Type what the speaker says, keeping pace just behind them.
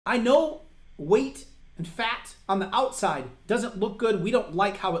I know weight and fat on the outside doesn't look good. We don't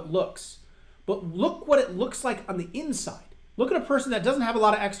like how it looks. But look what it looks like on the inside. Look at a person that doesn't have a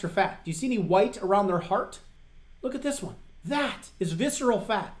lot of extra fat. Do you see any white around their heart? Look at this one. That is visceral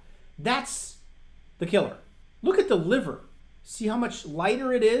fat. That's the killer. Look at the liver. See how much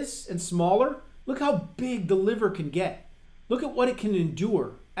lighter it is and smaller? Look how big the liver can get. Look at what it can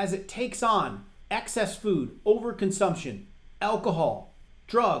endure as it takes on excess food, overconsumption, alcohol,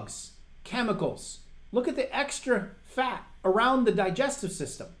 drugs, chemicals. Look at the extra fat around the digestive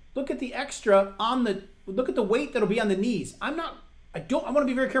system. Look at the extra on the, look at the weight that'll be on the knees. I want to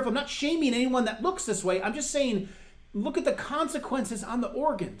be very careful. I'm not shaming anyone that looks this way. I'm just saying, look at the consequences on the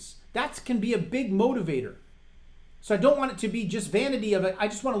organs. That can be a big motivator. So I don't want it to be just vanity of it. I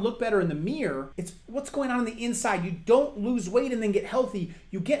just want to look better in the mirror. It's what's going on the inside. You don't lose weight and then get healthy.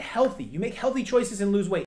 You get healthy. You make healthy choices and lose weight.